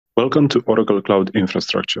Welcome to Oracle Cloud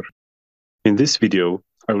Infrastructure. In this video,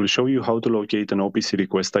 I will show you how to locate an OPC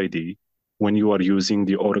Request ID when you are using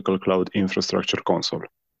the Oracle Cloud Infrastructure console.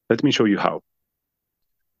 Let me show you how.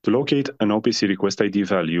 To locate an OPC Request ID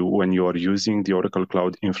value when you are using the Oracle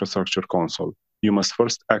Cloud Infrastructure console, you must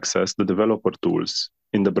first access the developer tools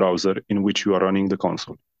in the browser in which you are running the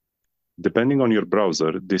console. Depending on your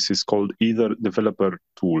browser, this is called either Developer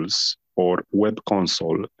Tools or Web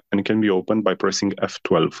Console and can be opened by pressing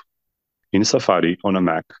F12. In Safari on a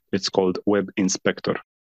Mac, it's called Web Inspector.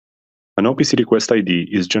 An OPC Request ID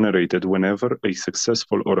is generated whenever a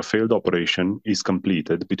successful or a failed operation is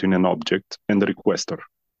completed between an object and the requester.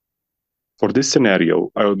 For this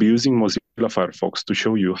scenario, I will be using Mozilla Firefox to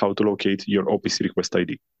show you how to locate your OPC Request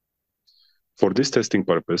ID. For this testing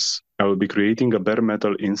purpose, I will be creating a bare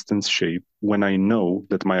metal instance shape when I know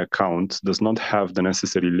that my account does not have the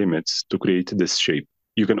necessary limits to create this shape.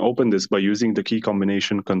 You can open this by using the key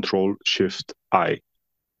combination Ctrl-Shift-I.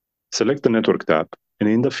 Select the Network tab, and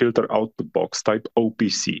in the filter output box, type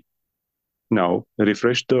OPC. Now,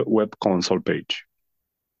 refresh the web console page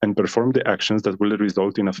and perform the actions that will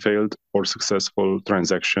result in a failed or successful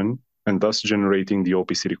transaction and thus generating the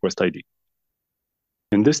OPC Request ID.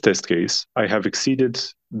 In this test case, I have exceeded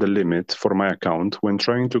the limit for my account when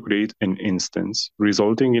trying to create an instance,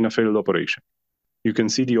 resulting in a failed operation. You can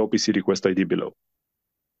see the OPC Request ID below.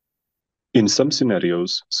 In some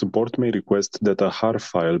scenarios, support may request that a HAR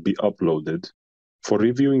file be uploaded for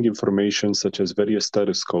reviewing information such as various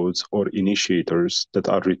status codes or initiators that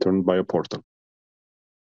are returned by a portal.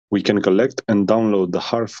 We can collect and download the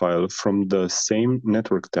HAR file from the same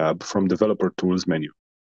Network tab from Developer Tools menu.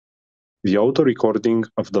 The auto-recording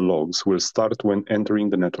of the logs will start when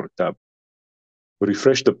entering the Network tab.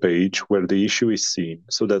 Refresh the page where the issue is seen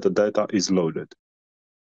so that the data is loaded.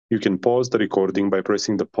 You can pause the recording by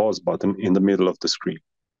pressing the pause button in the middle of the screen.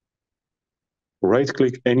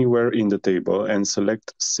 Right-click anywhere in the table and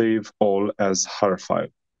select Save All as HAR file.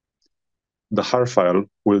 The HAR file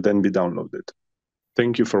will then be downloaded.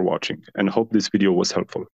 Thank you for watching and hope this video was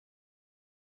helpful.